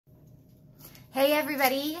Hey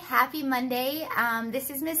everybody, happy Monday. This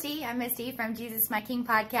is Misty. I'm Misty from Jesus My King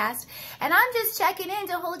podcast, and I'm just checking in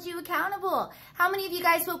to hold you accountable. How many of you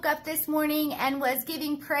guys woke up this morning and was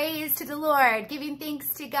giving praise to the Lord, giving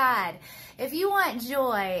thanks to God? If you want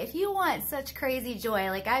joy, if you want such crazy joy,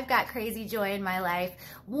 like I've got crazy joy in my life,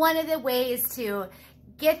 one of the ways to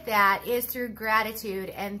get that is through gratitude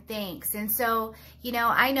and thanks. And so,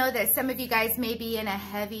 I know that some of you guys may be in a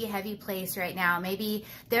heavy place right now. Maybe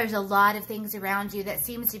there's a lot of things around you that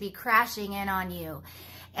seems to be crashing in on you.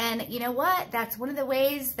 And you know what? That's one of the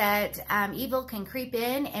ways that evil can creep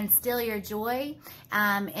in and steal your joy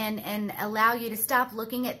and allow you to stop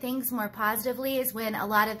looking at things more positively, is when a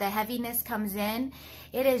lot of the heaviness comes in.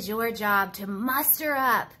 It is your job to muster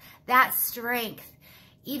up that strength,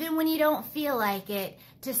 even when you don't feel like it,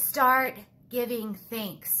 to start giving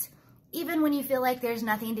thanks. Even when you feel like there's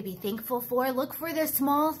nothing to be thankful for, look for the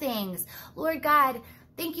small things. Lord God,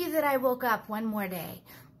 thank you that I woke up one more day.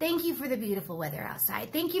 Thank you for the beautiful weather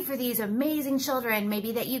outside. Thank you for these amazing children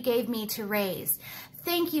maybe that you gave me to raise.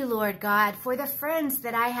 Thank you, Lord God, for the friends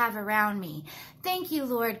that I have around me. Thank you,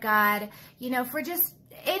 Lord God, for just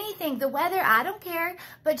anything, the weather, I don't care,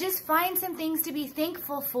 but just find some things to be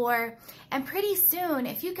thankful for. And pretty soon,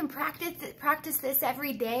 if you can practice this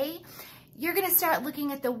every day, you're going to start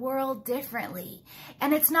looking at the world differently.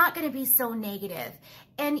 And it's not going to be so negative.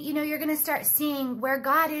 And, you're going to start seeing where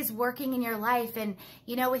God is working in your life. And,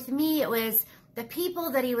 with me, it was the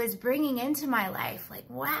people that he was bringing into my life. Like,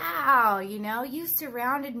 wow, you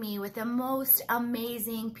surrounded me with the most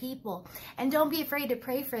amazing people. And don't be afraid to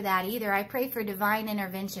pray for that either. I pray for divine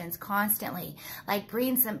interventions constantly. Like,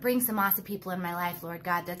 bring some awesome people in my life, Lord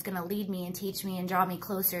God, that's going to lead me and teach me and draw me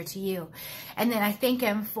closer to you. And then I thank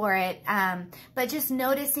him for it. But just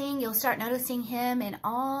you'll start noticing him in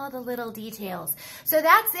all the little details. So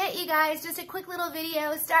that's it, you guys. Just a quick little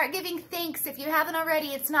video. Start giving thanks. If you haven't already,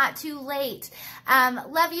 it's not too late.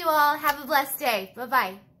 Love you all. Have a blessed day.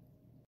 Bye-bye.